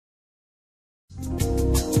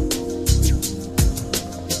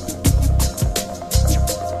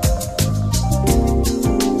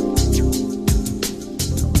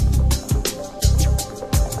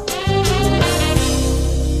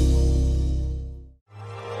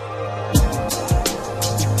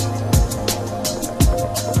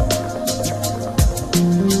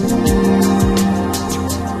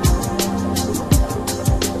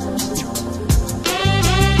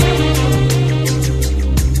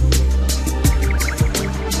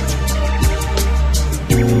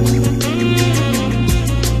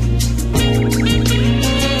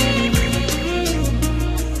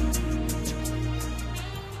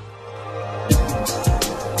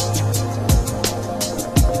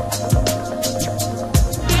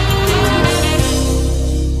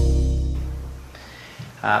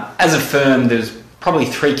As a firm, there's probably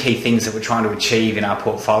three key things that we're trying to achieve in our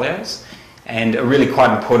portfolios, and are really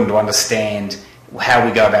quite important to understand how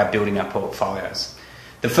we go about building our portfolios.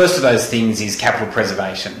 The first of those things is capital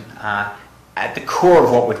preservation. At the core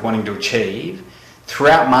of what we're wanting to achieve,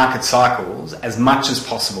 throughout market cycles, as much as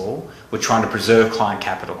possible, we're trying to preserve client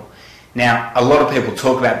capital. Now, a lot of people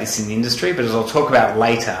talk about this in the industry, but as I'll talk about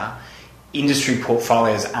later, industry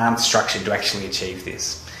portfolios aren't structured to actually achieve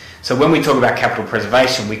this. So when we talk about capital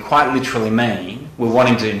preservation, we quite literally mean we're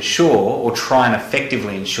wanting to ensure, or try and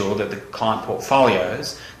effectively ensure, that the client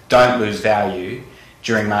portfolios don't lose value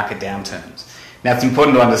during market downturns. Now, it's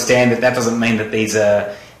important to understand that that doesn't mean that these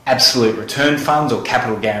are absolute return funds or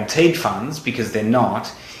capital guaranteed funds, because they're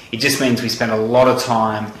not. It just means we spend a lot of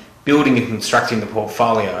time building and constructing the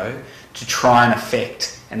portfolio to try and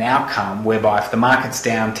affect an outcome whereby if the market's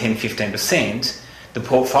down 10-15%, the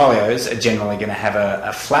portfolios are generally going to have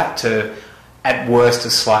a flat to, at worst, a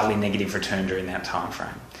slightly negative return during that time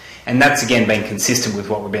frame. And that's again been consistent with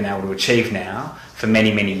what we've been able to achieve now for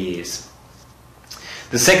many, many years.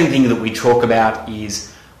 The second thing that we talk about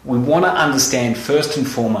is we want to understand first and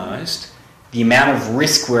foremost the amount of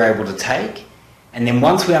risk we're able to take, and then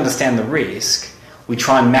once we understand the risk, we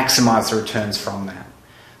try and maximise the returns from that.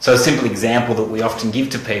 So a simple example that we often give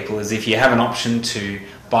to people is if you have an option to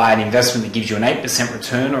buy an investment that gives you an 8%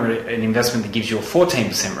 return or an investment that gives you a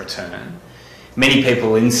 14% return, many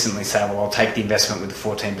people instantly say, well, I'll take the investment with a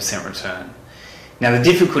 14% return. Now, the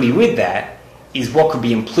difficulty with that is what could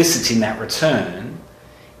be implicit in that return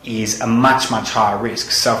is a much, much higher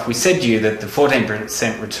risk. So if we said to you that the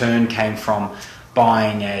 14% return came from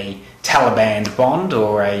buying a Taliban bond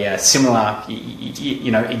or a similar,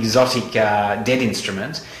 exotic debt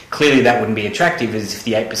instrument, clearly that wouldn't be attractive as if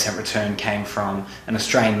the 8% return came from an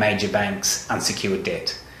Australian major bank's unsecured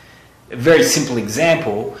debt. A very simple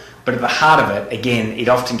example, but at the heart of it, again, it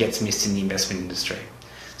often gets missed in the investment industry.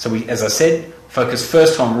 So we, as I said, focus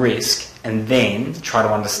first on risk and then try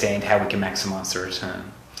to understand how we can maximise the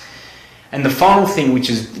return. And the final thing, which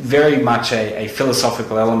is very much a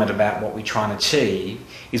philosophical element about what we try and achieve,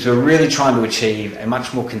 is we're really trying to achieve a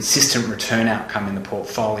much more consistent return outcome in the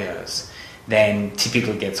portfolios than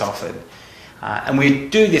typically gets offered. And we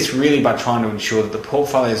do this really by trying to ensure that the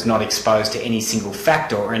portfolio is not exposed to any single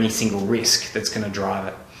factor or any single risk that's going to drive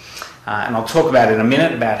it. And I'll talk about in a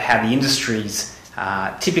minute about how the industries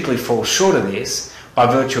typically fall short of this by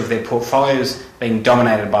virtue of their portfolios being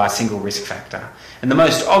dominated by a single risk factor. And the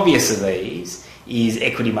most obvious of these is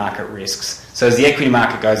equity market risks. So as the equity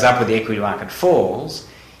market goes up or the equity market falls,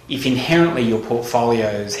 if inherently your portfolio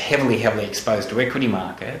is heavily exposed to equity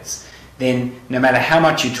markets, then no matter how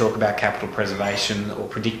much you talk about capital preservation or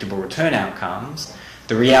predictable return outcomes,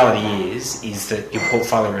 the reality is that your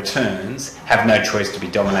portfolio returns have no choice to be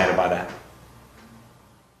dominated by that.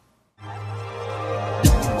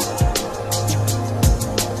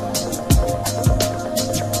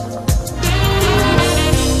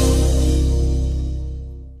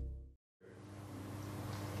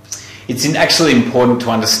 It's actually important to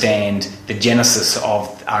understand the genesis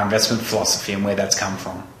of our investment philosophy and where that's come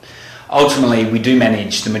from. Ultimately, we do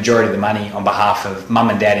manage the majority of the money on behalf of mum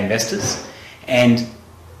and dad investors, and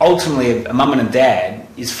ultimately a mum and a dad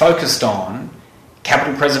is focused on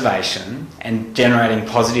capital preservation and generating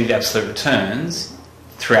positive absolute returns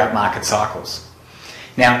throughout market cycles.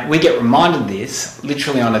 Now, we get reminded this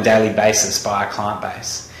literally on a daily basis by our client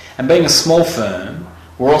base. And being a small firm,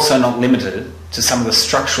 we're also not limited to some of the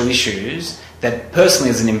structural issues that personally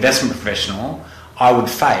as an investment professional I would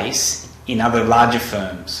face in other larger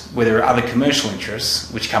firms where there are other commercial interests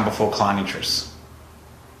which come before client interests.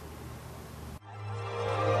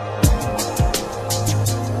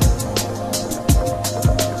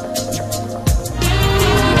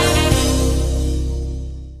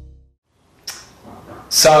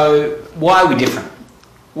 So why are we different?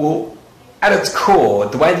 Well, at its core,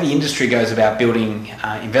 the way the industry goes about building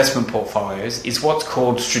investment portfolios is what's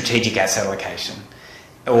called strategic asset allocation,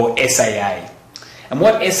 or SAA. And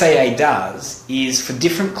what SAA does is, for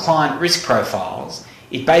different client risk profiles,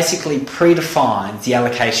 it basically predefines the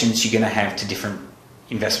allocations you're going to have to different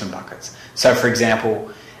investment buckets. So, for example,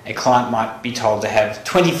 a client might be told to have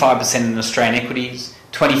 25% in Australian equities,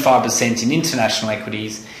 25% in international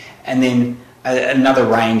equities, and then another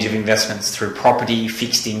range of investments through property,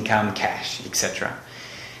 fixed income, cash, etc.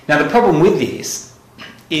 Now, the problem with this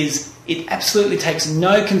is it absolutely takes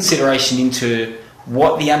no consideration into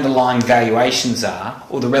what the underlying valuations are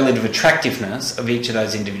or the relative attractiveness of each of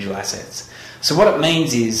those individual assets. So what it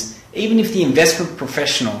means is, even if the investment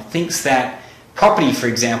professional thinks that property, for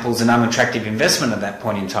example, is an unattractive investment at that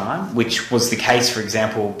point in time, which was the case, for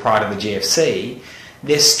example, prior to the GFC,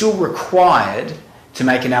 they're still required to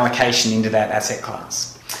make an allocation into that asset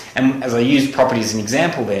class. And as I used property as an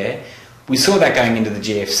example there, we saw that going into the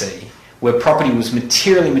GFC, where property was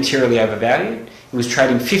materially overvalued. It was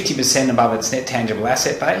trading 50% above its net tangible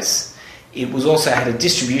asset base. It was also had a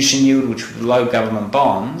distribution yield which was below government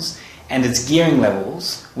bonds, and its gearing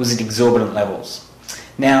levels was at exorbitant levels.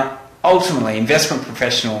 Now, ultimately, investment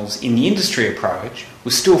professionals in the industry approach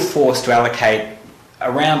were still forced to allocate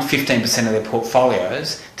around 15% of their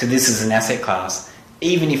portfolios to this as an asset class,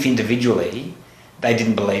 even if individually they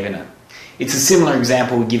didn't believe in it. It's a similar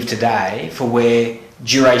example we give today for where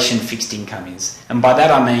duration fixed income is. And by that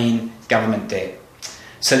I mean government debt.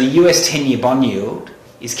 So the US 10-year bond yield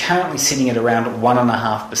is currently sitting at around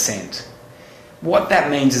 1.5%. What that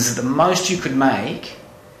means is that the most you could make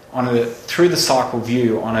on a through the cycle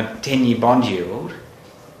view on a 10-year bond yield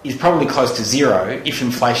is probably close to zero if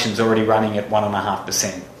inflation's already running at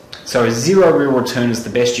 1.5%. So a zero real return is the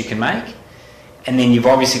best you can make, and then you've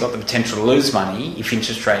obviously got the potential to lose money if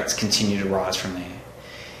interest rates continue to rise from there.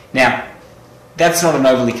 Now, that's not an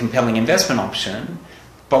overly compelling investment option,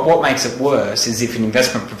 but what makes it worse is if an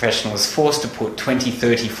investment professional is forced to put 20,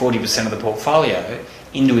 30, 40% of the portfolio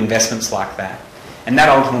into investments like that. And that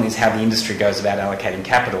ultimately is how the industry goes about allocating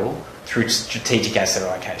capital through strategic asset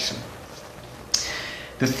allocation.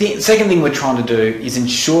 The second thing we're trying to do is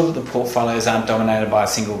ensure that the portfolios aren't dominated by a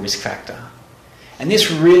single risk factor. And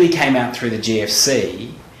this really came out through the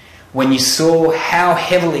GFC when you saw how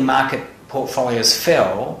heavily market portfolios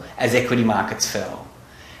fell as equity markets fell.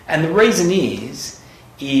 And the reason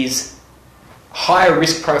is higher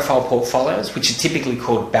risk profile portfolios, which are typically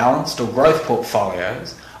called balanced or growth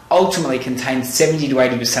portfolios, ultimately contain 70 to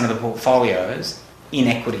 80% of the portfolios in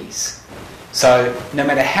equities. So no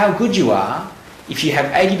matter how good you are, if you have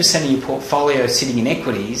 80% of your portfolio sitting in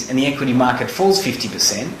equities and the equity market falls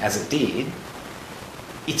 50%, as it did,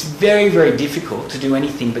 it's very, very difficult to do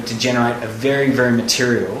anything but to generate a very, very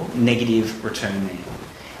material negative return there.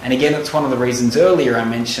 And again, that's one of the reasons earlier I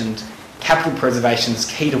mentioned capital preservation is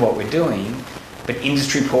key to what we're doing, but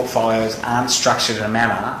industry portfolios aren't structured in a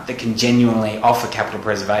manner that can genuinely offer capital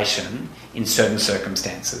preservation in certain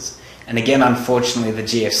circumstances. And again, unfortunately, the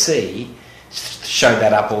GFC showed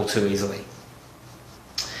that up all too easily.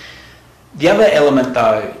 The other element,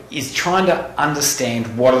 though, is trying to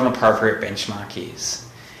understand what an appropriate benchmark is.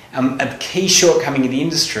 A key shortcoming of the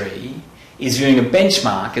industry is viewing a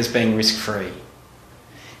benchmark as being risk-free.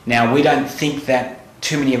 Now, we don't think that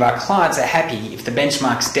too many of our clients are happy if the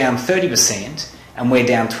benchmark's down 30% and we're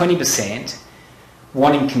down 20%,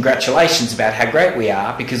 wanting congratulations about how great we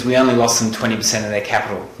are because we only lost them 20% of their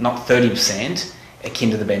capital, not 30%, akin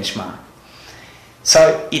to the benchmark.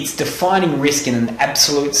 So it's defining risk in an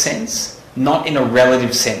absolute sense, not in a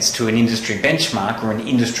relative sense to an industry benchmark or an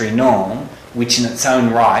industry norm, which in its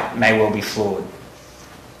own right may well be flawed.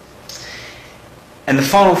 And the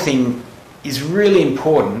final thing is really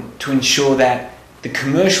important to ensure that the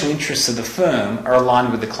commercial interests of the firm are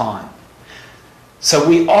aligned with the client. So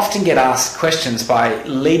we often get asked questions by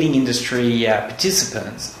leading industry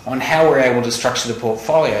participants on how we're able to structure the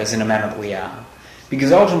portfolios in a manner that we are.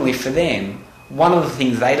 Because ultimately for them, one of the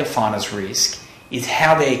things they define as risk is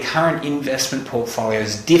how their current investment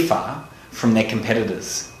portfolios differ from their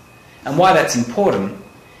competitors. And why that's important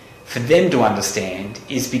for them to understand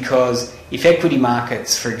is because if equity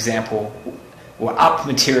markets, for example, were up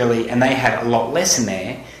materially and they had a lot less in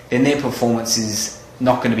there, then their performance is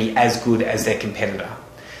not going to be as good as their competitor.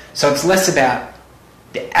 So it's less about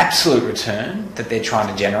the absolute return that they're trying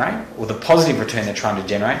to generate, or the positive return they're trying to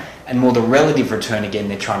generate, and more the relative return again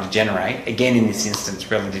they're trying to generate, again in this instance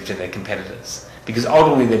relative to their competitors. Because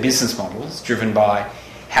ultimately their business models driven by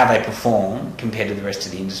how they perform compared to the rest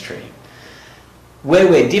of the industry. Where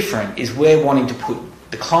we're different is we're wanting to put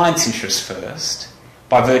the client's interests first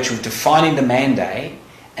by virtue of defining the mandate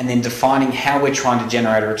and then defining how we're trying to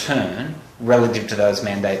generate a return relative to those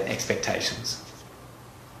mandate expectations.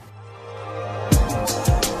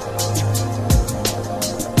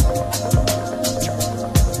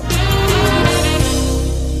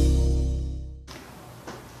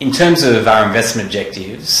 In terms of our investment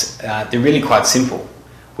objectives, they're really quite simple.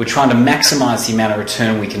 We're trying to maximise the amount of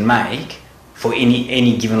return we can make for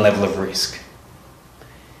any given level of risk.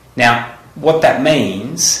 Now, what that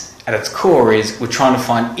means at its core is we're trying to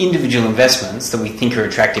find individual investments that we think are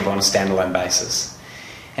attractive on a standalone basis.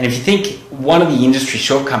 And if you think one of the industry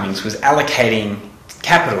shortcomings was allocating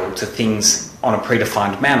capital to things on a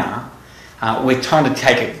predefined manner, we're trying to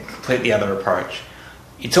take a completely other approach.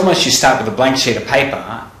 It's almost you start with a blank sheet of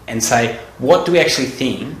paper and say, what do we actually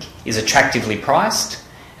think is attractively priced?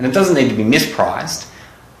 And it doesn't need to be mispriced,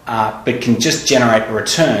 but can just generate a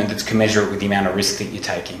return that's commensurate with the amount of risk that you're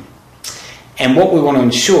taking. And what we want to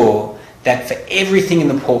ensure that for everything in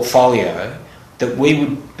the portfolio, that we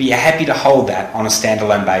would be happy to hold that on a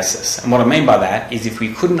standalone basis. And what I mean by that is if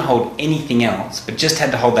we couldn't hold anything else, but just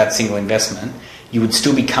had to hold that single investment, you would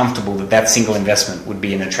still be comfortable that that single investment would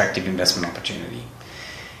be an attractive investment opportunity.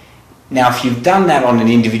 Now, if you've done that on an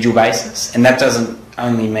individual basis, and that doesn't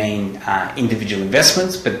only mean individual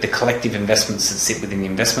investments, but the collective investments that sit within the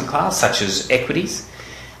investment class, such as equities.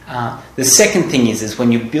 The second thing is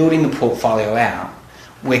when you're building the portfolio out,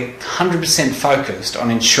 we're 100% focused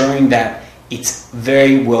on ensuring that it's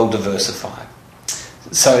very well diversified.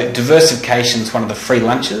 So diversification is one of the free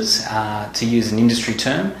lunches, to use an industry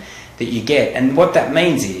term, that you get. And what that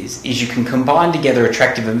means is you can combine together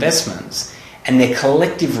attractive investments, and their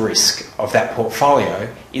collective risk of that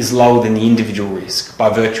portfolio is lower than the individual risk by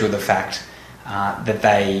virtue of the fact that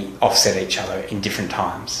they offset each other in different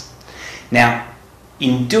times. Now,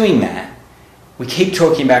 in doing that, we keep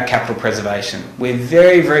talking about capital preservation. We're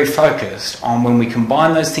very, very focused on when we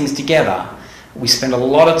combine those things together, we spend a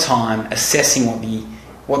lot of time assessing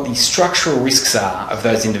what the structural risks are of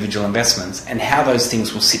those individual investments and how those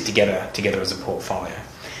things will sit together as a portfolio.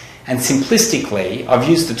 And simplistically, I've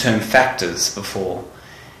used the term factors before.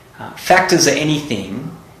 Factors are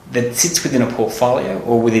anything that sits within a portfolio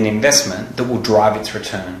or within investment that will drive its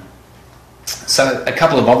return. So a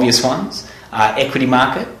couple of obvious ones are equity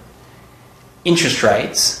market, interest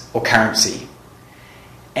rates, or currency.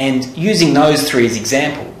 And using those three as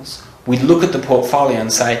examples, we look at the portfolio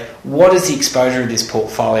and say, what is the exposure of this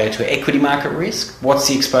portfolio to equity market risk? What's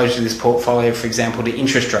the exposure of this portfolio, for example, to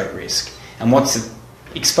interest rate risk? And what's the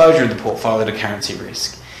exposure of the portfolio to currency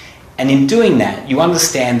risk? And in doing that, you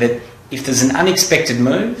understand that if there's an unexpected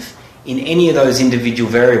move in any of those individual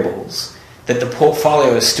variables, that the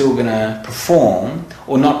portfolio is still going to perform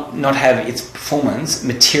or not have its performance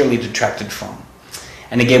materially detracted from.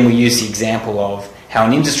 And again, we use the example of how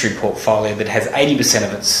an industry portfolio that has 80%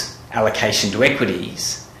 of its allocation to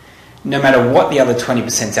equities, no matter what the other 20%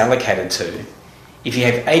 is allocated to, if you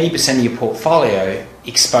have 80% of your portfolio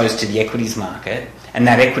exposed to the equities market and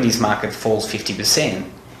that equities market falls 50%,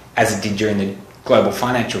 as it did during the global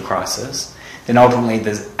financial crisis, then ultimately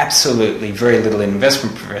there's absolutely very little an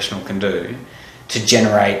investment professional can do to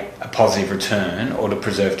generate a positive return or to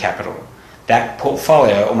preserve capital. That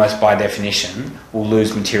portfolio, almost by definition, will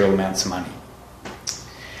lose material amounts of money.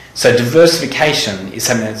 So diversification is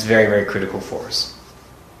something that's very, very critical for us.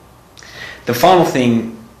 The final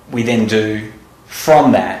thing we then do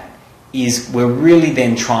from that is we're really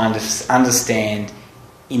then trying to understand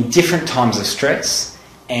in different times of stress,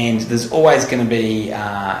 and there's always going to be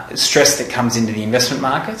stress that comes into the investment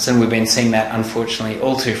markets, and we've been seeing that unfortunately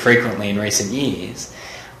all too frequently in recent years,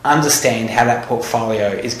 understand how that portfolio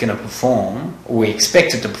is going to perform, or we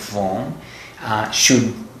expect it to perform,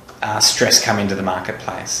 should stress come into the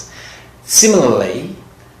marketplace. Similarly,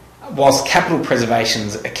 whilst capital preservation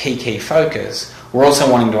is a key focus, we're also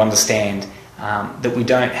wanting to understand that we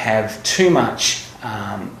don't have too much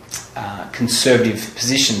conservative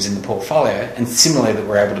positions in the portfolio, and similarly that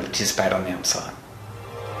we're able to participate on the upside.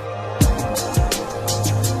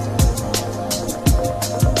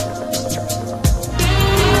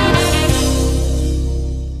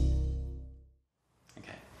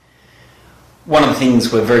 One of the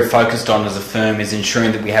things we're very focused on as a firm is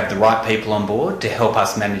ensuring that we have the right people on board to help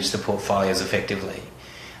us manage the portfolios effectively.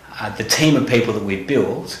 The team of people that we've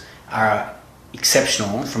built are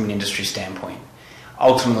exceptional from an industry standpoint.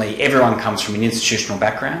 Ultimately, everyone comes from an institutional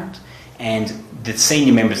background, and the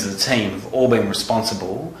senior members of the team have all been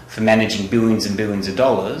responsible for managing billions and billions of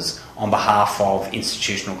dollars on behalf of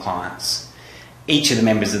institutional clients. Each of the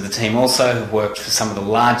members of the team also have worked for some of the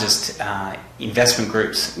largest investment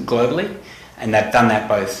groups globally, and they've done that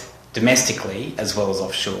both domestically as well as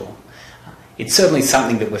offshore. It's certainly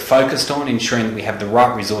something that we're focused on, ensuring that we have the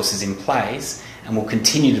right resources in place, and we'll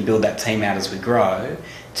continue to build that team out as we grow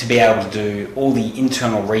to be able to do all the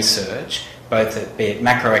internal research, both be it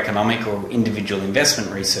macroeconomic or individual investment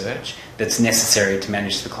research, that's necessary to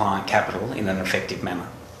manage the client capital in an effective manner.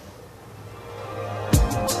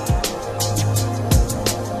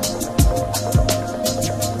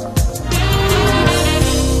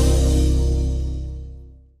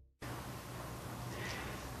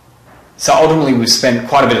 So ultimately we've spent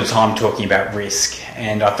quite a bit of time talking about risk,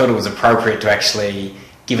 and I thought it was appropriate to actually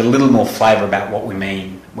give a little more flavour about what we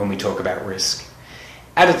mean when we talk about risk.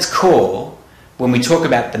 At its core, when we talk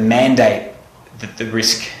about the mandate that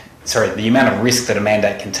the amount of risk that a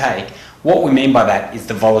mandate can take, what we mean by that is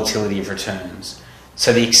the volatility of returns.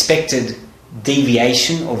 So the expected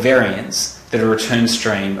deviation or variance that a return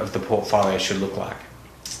stream of the portfolio should look like.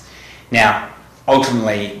 Now,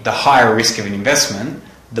 ultimately, the higher risk of an investment,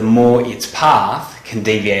 the more its path can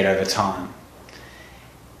deviate over time.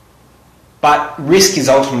 But risk is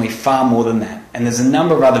ultimately far more than that, and there's a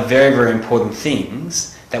number of other very, very important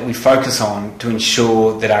things that we focus on to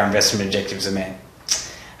ensure that our investment objectives are met.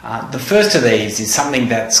 The first of these is something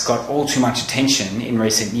that's got all too much attention in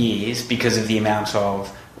recent years because of the amount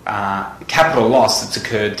of capital loss that's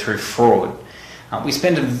occurred through fraud. We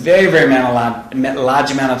spend a very, very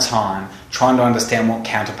large amount of time trying to understand what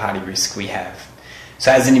counterparty risk we have.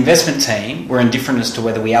 So as an investment team, we're indifferent as to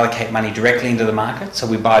whether we allocate money directly into the market, so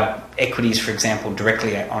we buy equities, for example,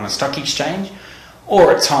 directly on a stock exchange,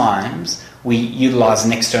 or at times we utilise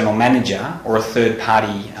an external manager or a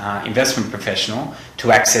third-party investment professional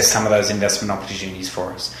to access some of those investment opportunities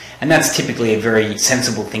for us. And that's typically a very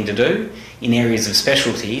sensible thing to do in areas of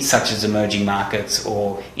specialty such as emerging markets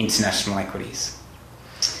or international equities.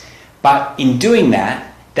 But in doing that,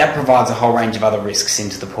 that provides a whole range of other risks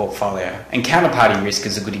into the portfolio, and counterparty risk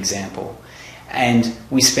is a good example. And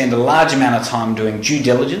we spend a large amount of time doing due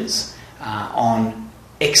diligence on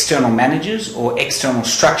external managers or external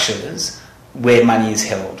structures where money is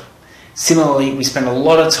held. Similarly, we spend a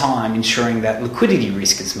lot of time ensuring that liquidity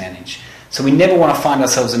risk is managed. So we never want to find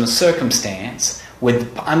ourselves in a circumstance where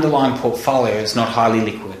the underlying portfolio is not highly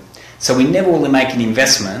liquid. So we never will make an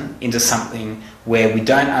investment into something where we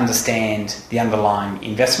don't understand the underlying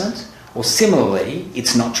investment, or similarly,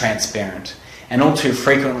 it's not transparent. And all too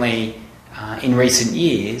frequently in recent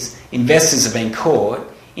years, investors have been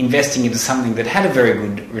caught investing into something that had a very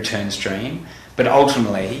good return stream, but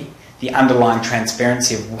ultimately the underlying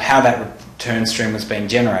transparency of how that return stream was being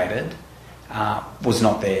generated was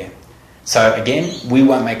not there. So again, we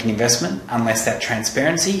won't make an investment unless that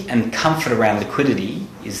transparency and comfort around liquidity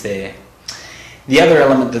is there. The other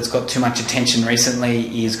element that's got too much attention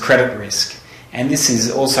recently is credit risk, and this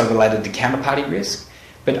is also related to counterparty risk,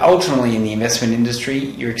 but ultimately in the investment industry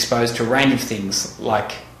you're exposed to a range of things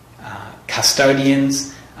like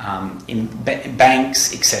custodians, in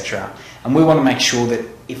banks, etc. And we want to make sure that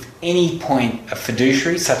if any point a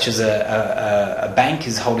fiduciary such as a bank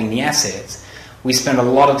is holding the assets, we spend a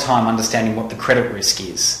lot of time understanding what the credit risk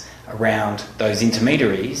is around those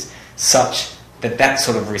intermediaries such that that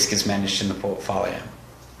sort of risk is managed in the portfolio.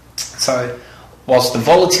 So whilst the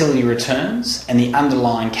volatility returns and the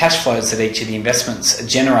underlying cash flows that each of the investments are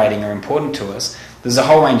generating are important to us, there's a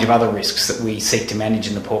whole range of other risks that we seek to manage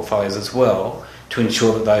in the portfolios as well to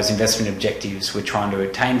ensure that those investment objectives we're trying to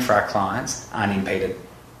attain for our clients aren't impeded.